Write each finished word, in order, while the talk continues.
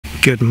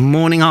Good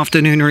morning,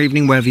 afternoon or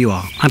evening, wherever you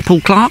are. I'm Paul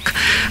Clark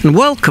and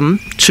welcome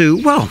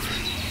to, well,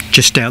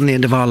 just down the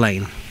end of our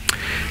lane.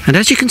 And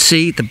as you can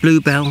see, the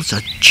bluebells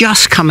are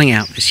just coming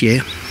out this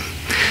year.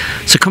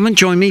 So come and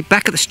join me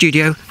back at the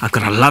studio. I've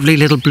got a lovely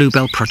little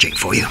bluebell project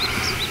for you.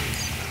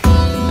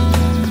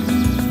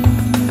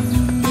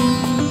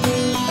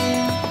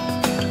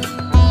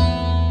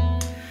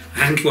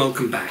 And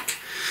welcome back.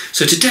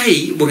 So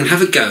today we're going to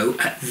have a go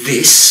at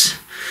this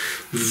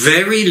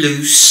very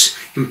loose,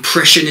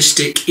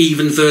 impressionistic,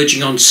 even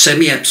verging on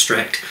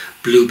semi-abstract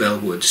Bluebell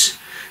Woods.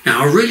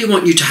 Now I really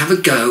want you to have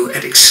a go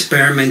at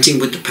experimenting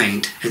with the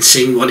paint and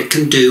seeing what it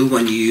can do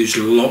when you use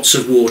lots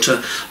of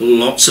water,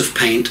 lots of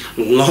paint,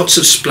 lots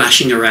of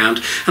splashing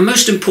around, and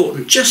most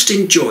important, just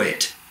enjoy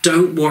it.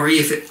 Don't worry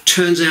if it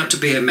turns out to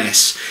be a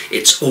mess.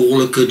 It's all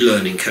a good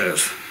learning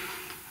curve.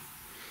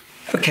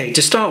 Okay,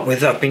 to start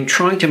with, I've been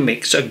trying to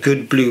mix a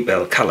good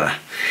bluebell colour.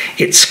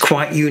 It's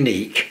quite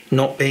unique,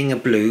 not being a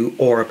blue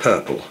or a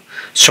purple.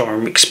 So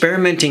I'm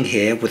experimenting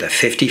here with a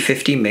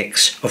 50-50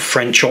 mix of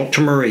French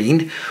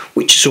ultramarine,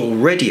 which is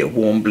already a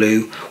warm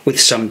blue, with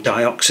some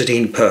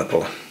dioxazine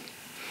purple.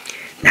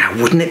 Now,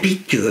 wouldn't it be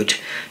good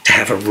to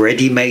have a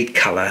ready-made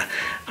colour,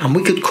 and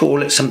we could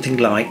call it something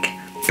like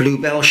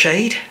bluebell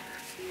shade?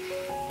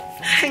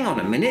 Hang on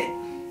a minute,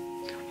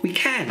 we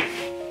can.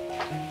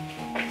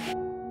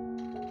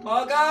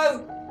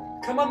 Margot,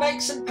 come and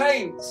make some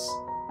paints.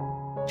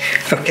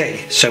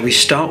 Okay, so we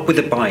start with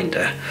a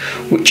binder,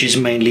 which is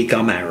mainly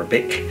gum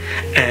arabic,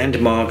 and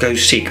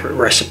Margot's secret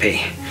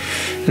recipe.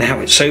 Now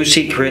it's so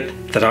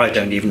secret that I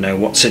don't even know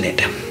what's in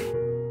it.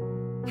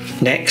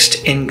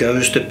 Next, in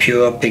goes the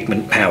pure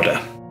pigment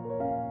powder.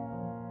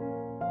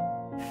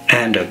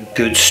 And a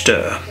good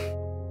stir.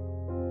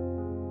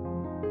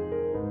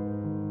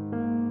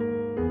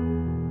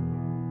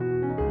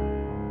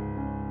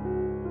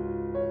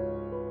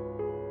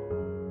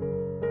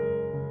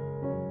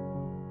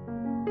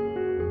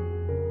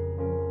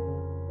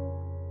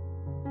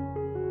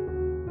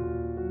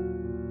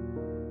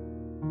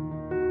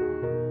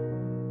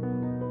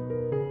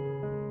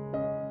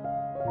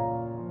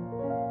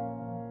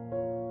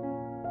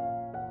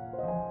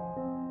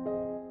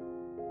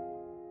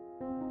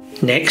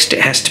 Next, it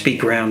has to be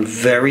ground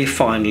very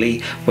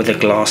finely with a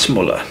glass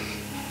muller.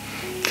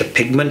 The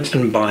pigment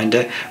and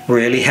binder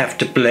really have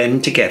to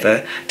blend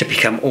together to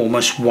become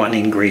almost one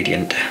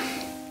ingredient.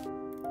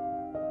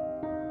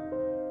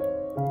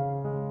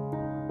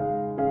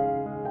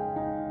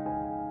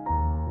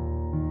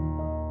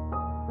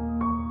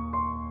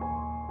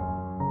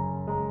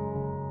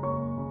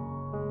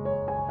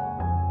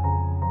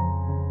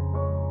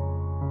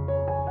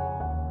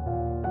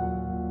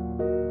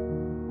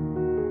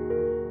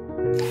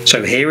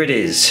 So here it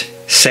is,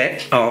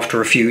 set after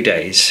a few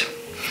days.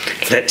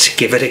 Let's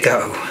give it a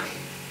go.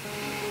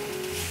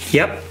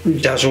 Yep,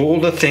 does all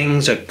the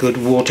things a good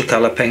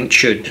watercolour paint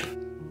should.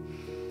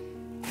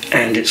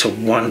 And it's a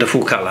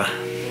wonderful colour.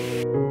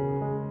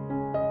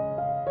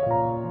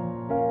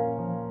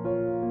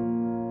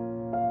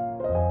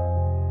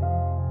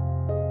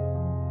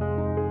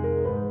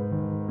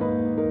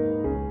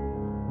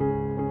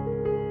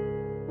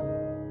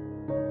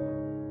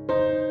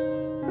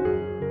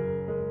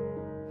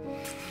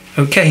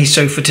 Okay,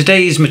 so for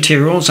today's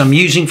materials, I'm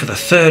using for the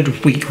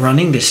third week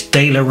running this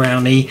Daler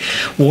Rowney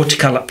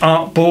watercolour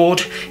art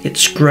board.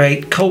 It's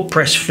great, cold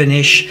press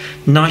finish,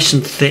 nice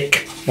and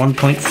thick,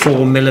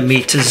 1.4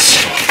 millimeters.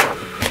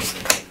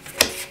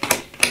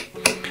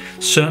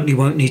 Certainly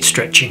won't need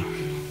stretching.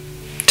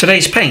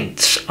 Today's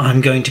paints, I'm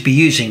going to be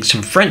using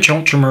some French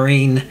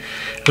ultramarine,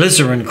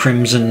 alizarin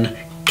crimson,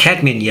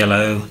 cadmium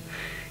yellow,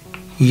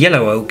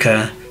 yellow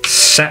ochre,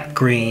 sap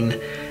green,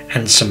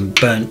 and some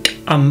burnt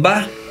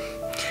umber.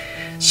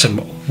 Some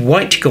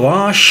white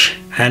gouache,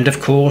 and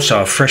of course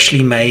our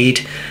freshly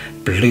made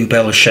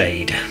bluebell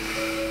shade.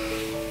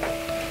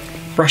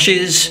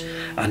 Brushes,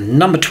 a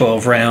number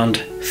 12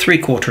 round,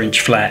 3/4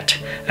 inch flat,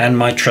 and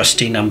my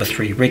trusty number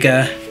 3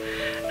 rigger,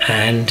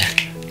 and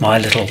my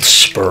little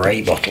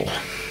spray bottle.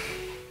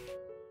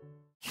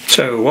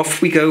 So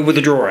off we go with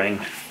the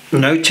drawing.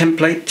 No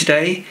template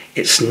today,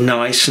 it's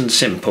nice and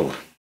simple.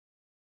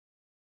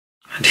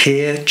 And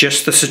here,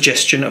 just the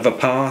suggestion of a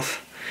path,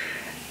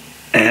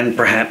 and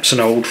perhaps an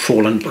old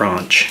fallen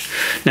branch.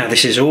 Now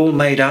this is all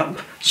made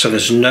up, so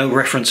there's no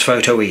reference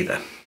photo either.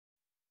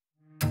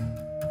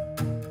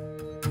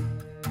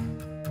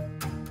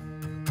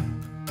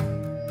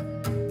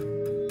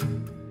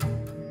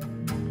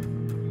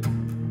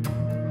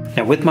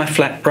 Now with my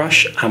flat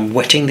brush, I'm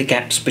wetting the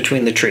gaps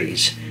between the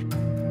trees.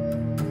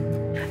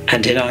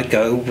 And in I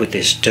go with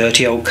this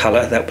dirty old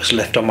colour that was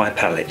left on my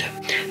palette.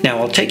 Now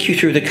I'll take you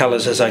through the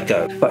colours as I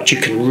go, but you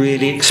can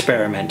really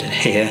experiment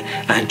here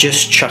and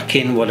just chuck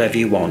in whatever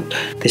you want.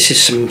 This is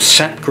some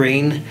sap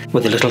green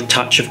with a little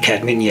touch of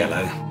cadmium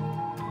yellow.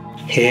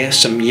 Here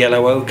some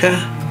yellow ochre.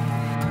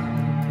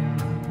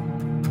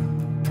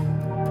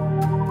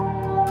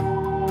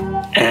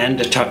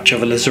 And a touch of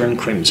alizarin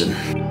crimson.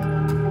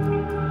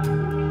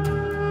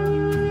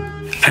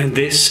 And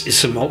this is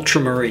some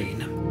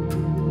ultramarine.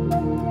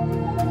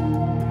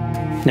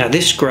 Now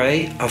this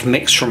grey I've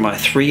mixed from my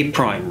 3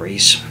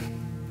 primaries,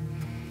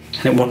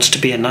 and it wants to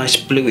be a nice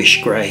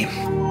bluish grey.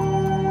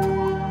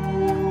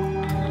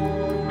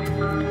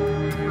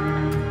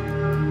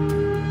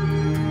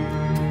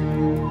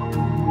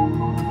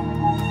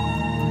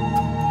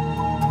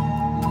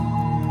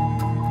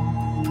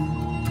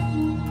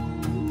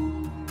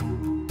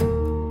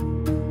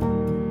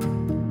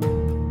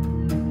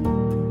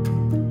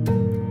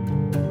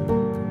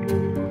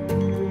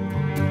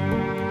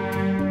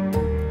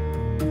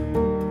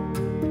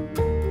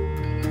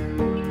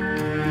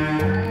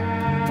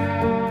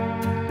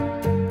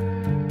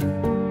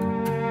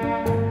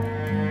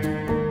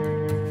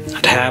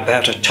 How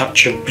about a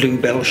touch of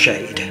bluebell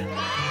shade?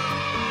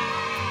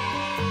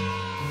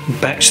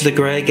 Back to the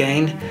grey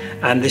again,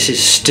 and this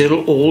is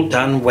still all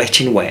done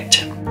wet in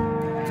wet.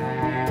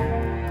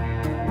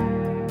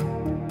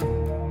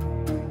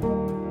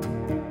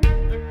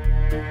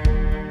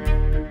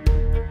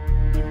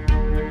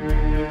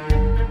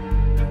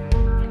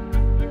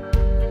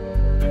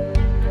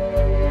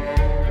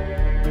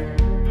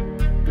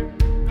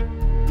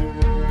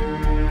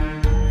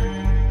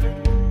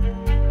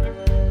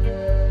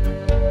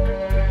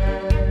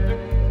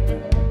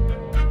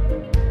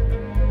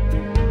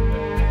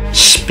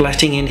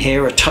 Splatting in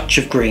here a touch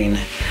of green,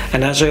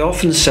 and as I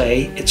often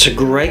say, it's a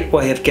great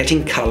way of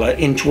getting colour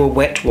into a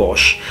wet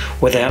wash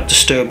without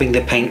disturbing the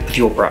paint with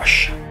your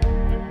brush.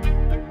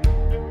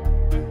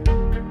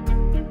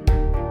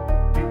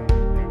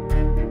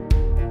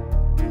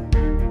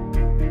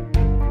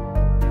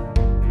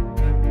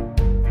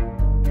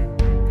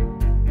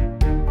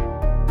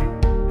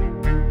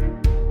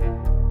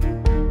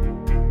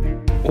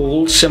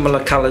 All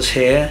similar colours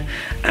here,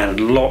 and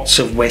lots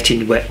of wet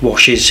in wet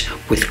washes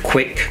with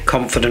quick,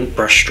 confident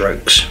brush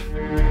strokes.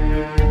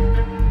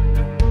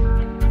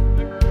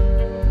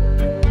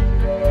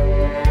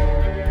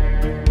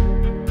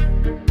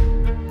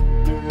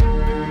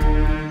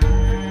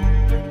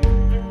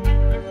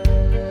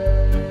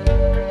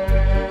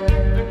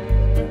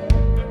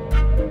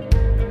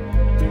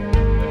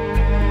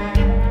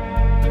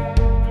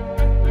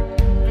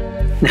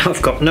 Now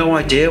I've got no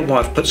idea why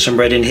I've put some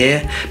red in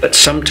here, but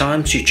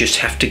sometimes you just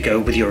have to go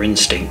with your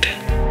instinct.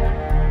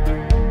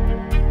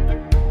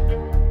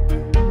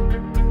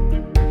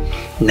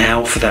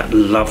 Now for that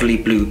lovely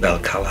bluebell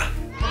colour.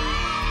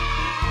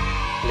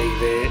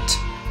 Leave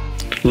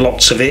it.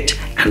 Lots of it,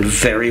 and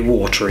very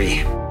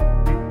watery.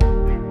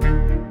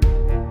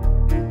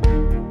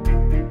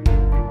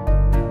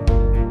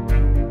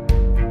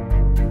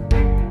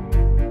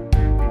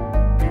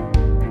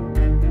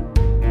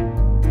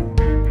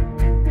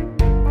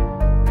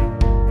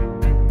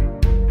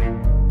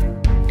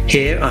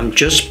 Here I'm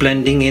just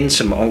blending in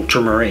some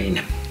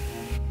ultramarine.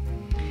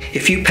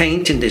 If you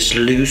paint in this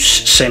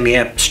loose,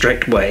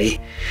 semi-abstract way,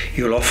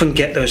 you'll often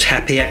get those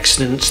happy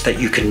accidents that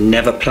you can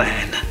never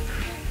plan.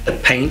 The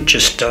paint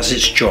just does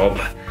its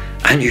job,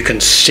 and you can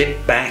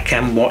sit back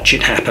and watch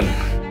it happen.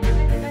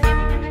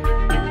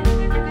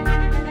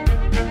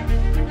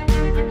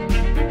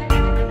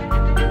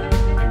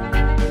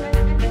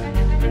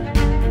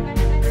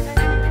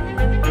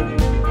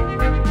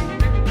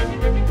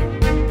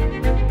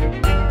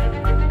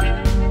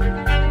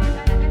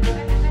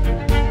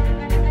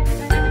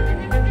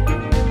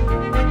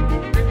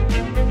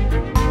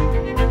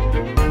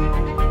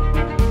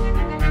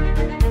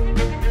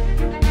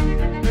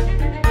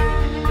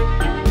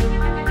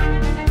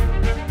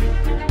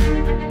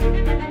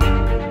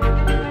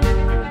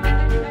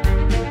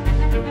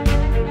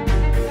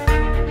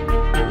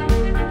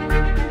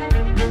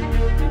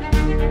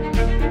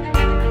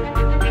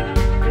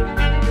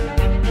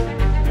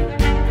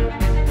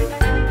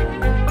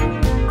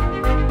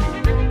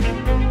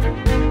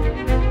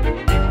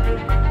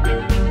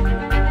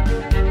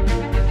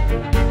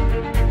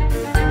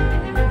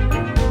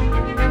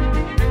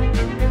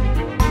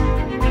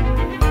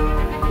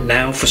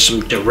 Now for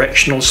some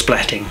directional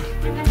splatting.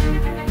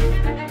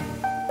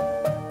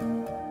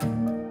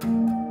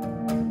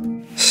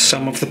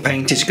 Some of the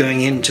paint is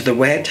going into the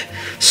wet,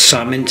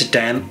 some into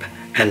damp,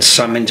 and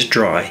some into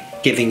dry,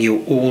 giving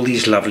you all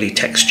these lovely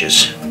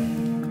textures.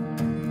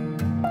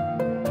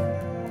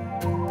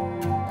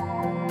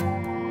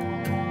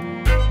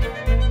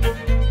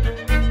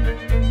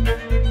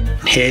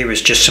 Here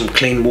is just some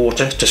clean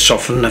water to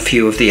soften a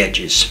few of the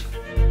edges.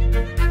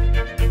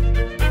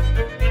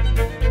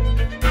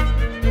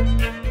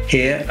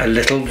 Here a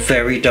little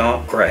very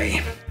dark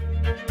grey.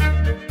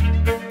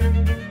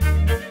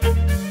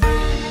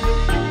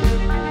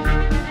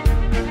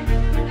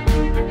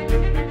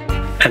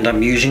 And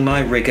I'm using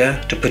my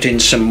rigger to put in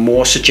some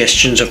more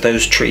suggestions of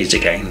those trees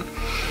again.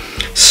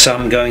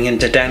 Some going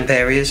into damp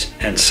areas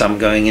and some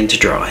going into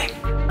dry.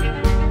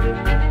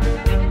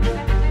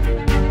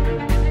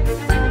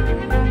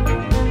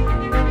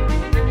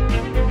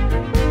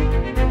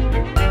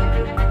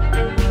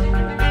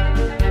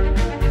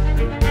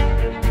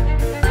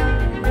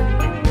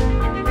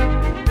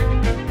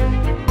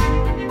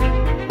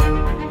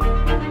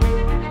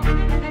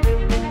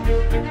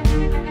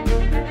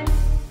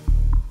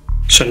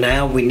 So now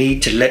Now we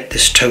need to let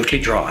this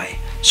totally dry.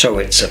 So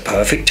it's a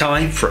perfect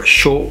time for a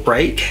short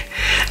break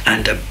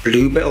and a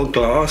Bluebell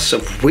glass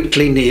of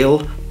Whitley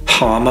Neal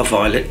Parma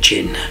Violet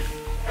Gin.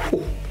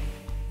 Ooh.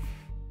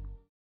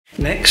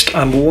 Next,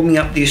 I'm warming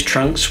up these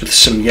trunks with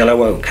some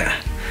yellow ochre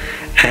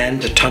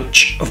and a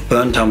touch of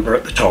burnt umber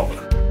at the top.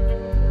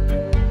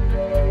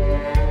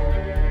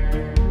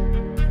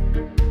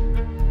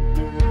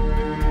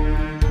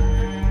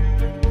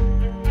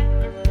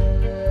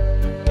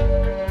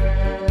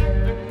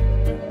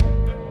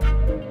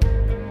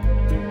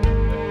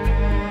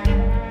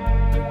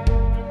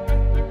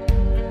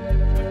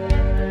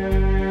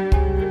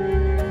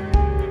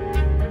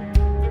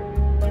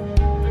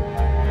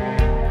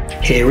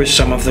 Here is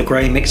some of the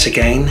grey mix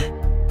again.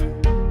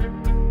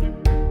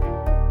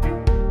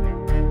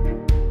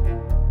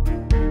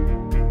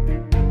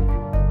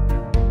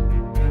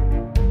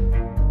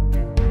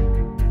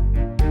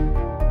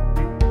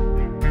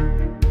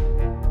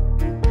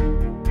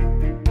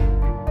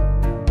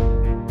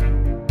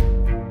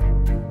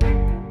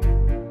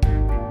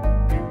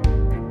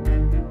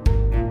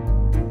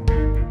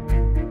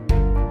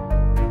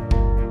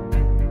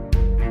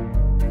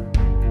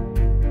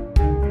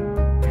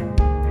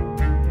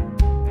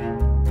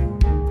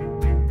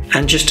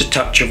 And just a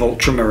touch of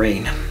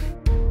ultramarine.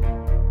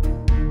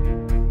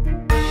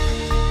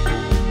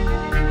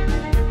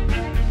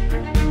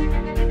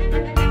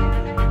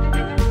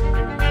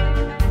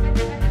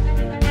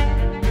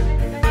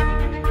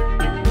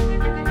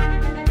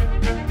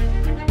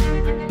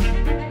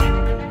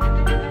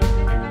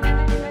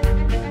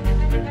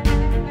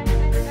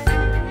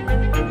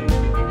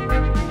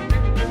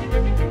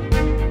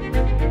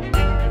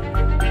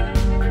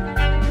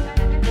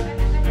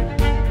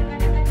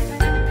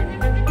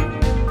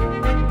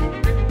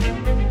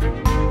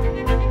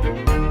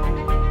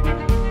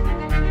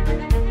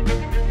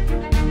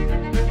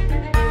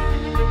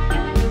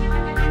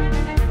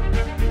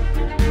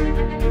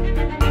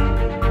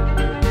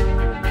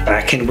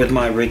 Back in with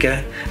my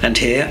rigger, and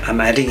here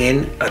I'm adding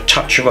in a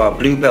touch of our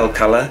Bluebell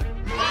colour,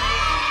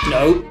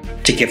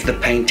 to give the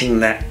painting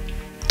that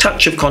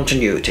touch of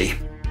continuity.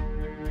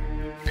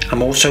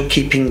 I'm also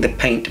keeping the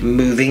paint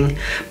moving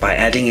by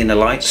adding in a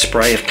light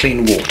spray of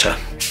clean water.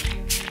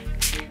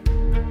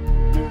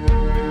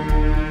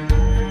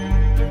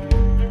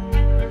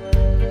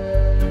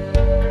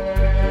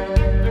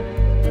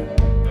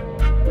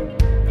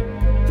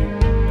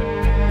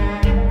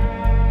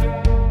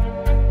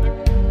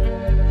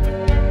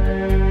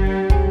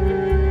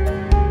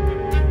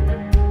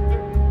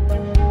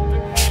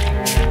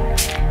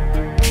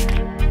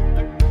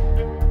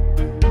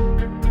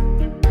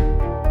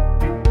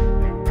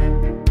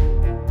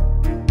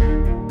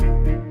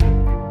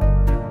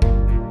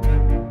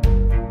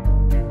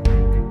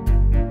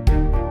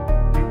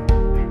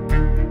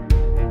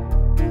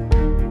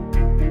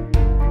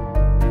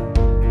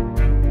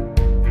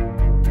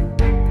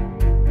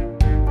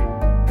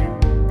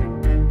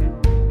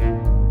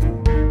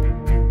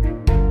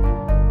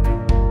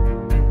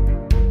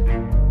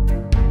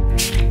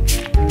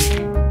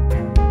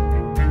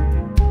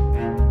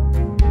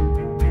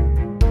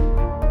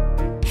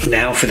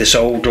 Now for this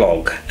old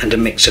log and a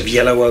mix of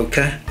yellow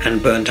ochre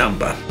and burnt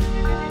umber.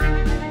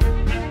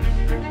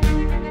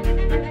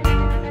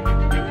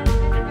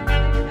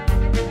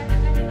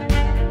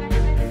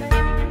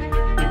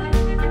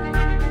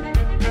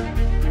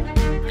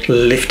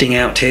 Lifting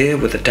out here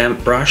with a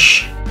damp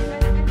brush.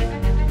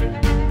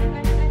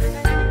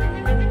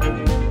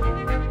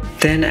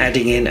 Then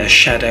adding in a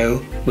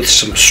shadow with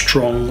some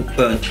strong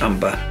burnt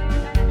umber.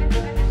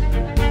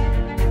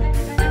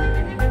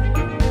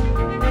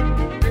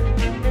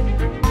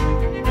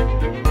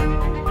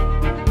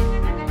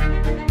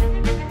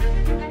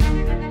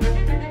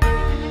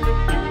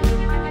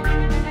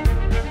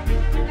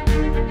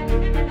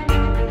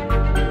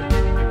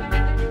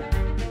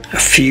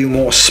 A few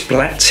more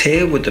splats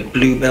here with the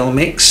Bluebell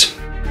mix.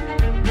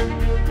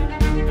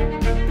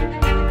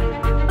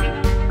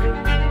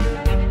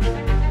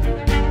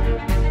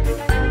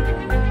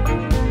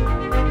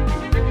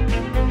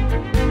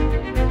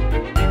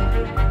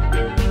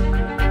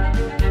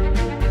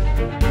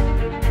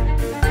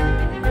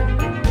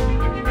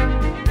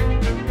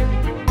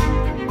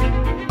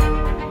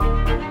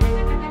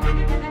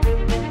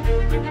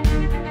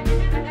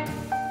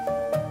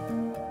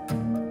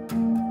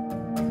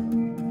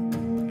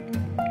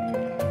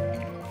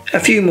 A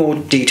few more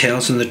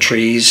details in the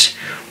trees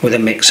with a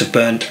mix of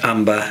burnt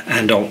umber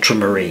and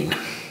ultramarine.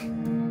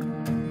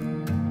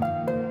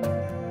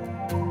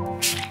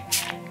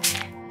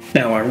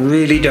 Now I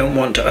really don't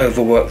want to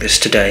overwork this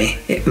today.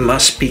 It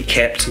must be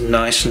kept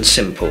nice and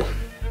simple.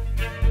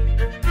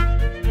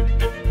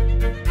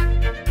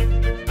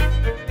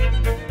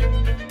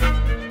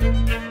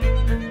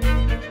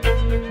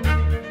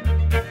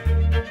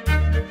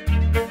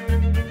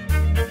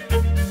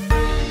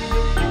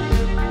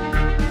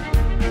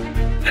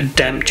 A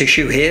damp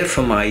tissue here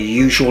for my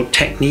usual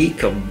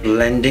technique of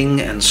blending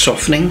and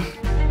softening.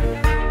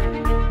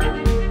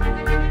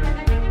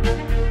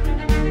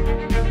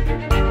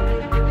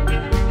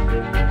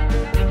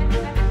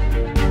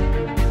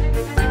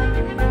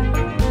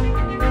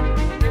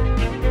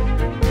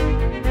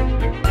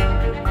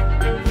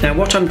 Now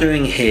what I'm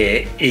doing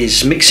here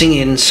is mixing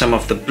in some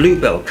of the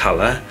Bluebell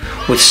colour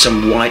with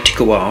some white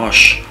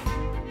gouache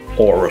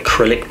or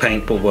acrylic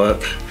paint will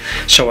work,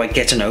 so I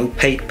get an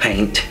opaque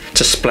paint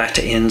to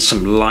splatter in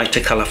some lighter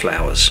colour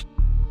flowers.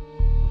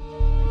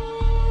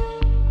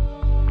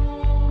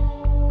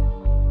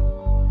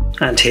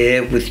 And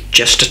here with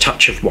just a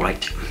touch of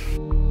white.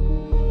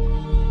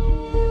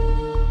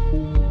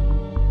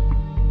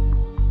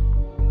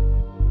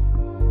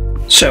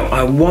 So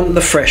I want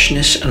the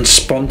freshness and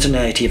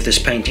spontaneity of this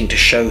painting to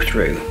show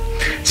through,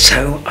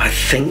 so I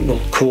think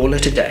we'll call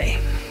it a day.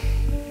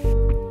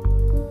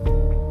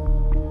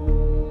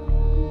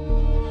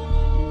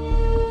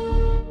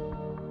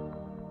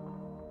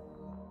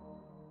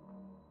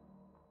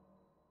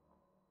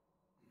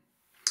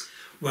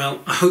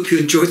 Well, I hope you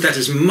enjoyed that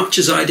as much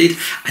as I did,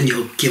 and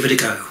you'll give it a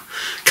go.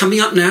 Coming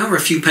up now are a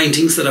few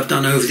paintings that I've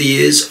done over the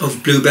years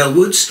of Bluebell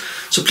Woods,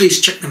 so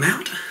please check them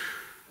out.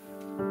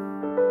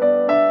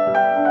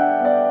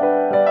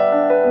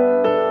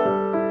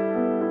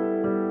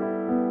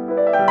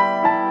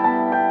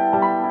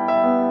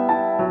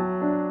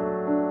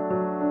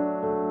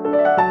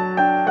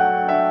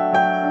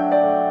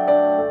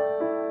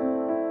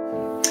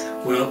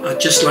 Well, I'd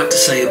just like to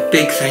say a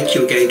big thank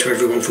you again to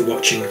everyone for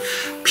watching.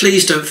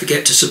 Please don't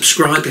forget to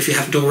subscribe if you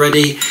haven't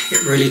already.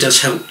 It really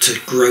does help to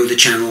grow the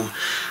channel.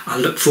 I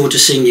look forward to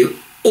seeing you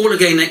all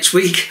again next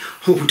week.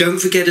 Oh, don't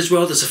forget as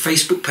well, there's a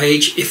Facebook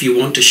page if you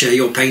want to share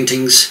your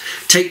paintings.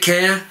 Take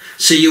care.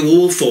 See you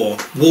all for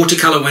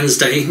Watercolour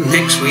Wednesday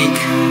next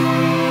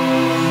week.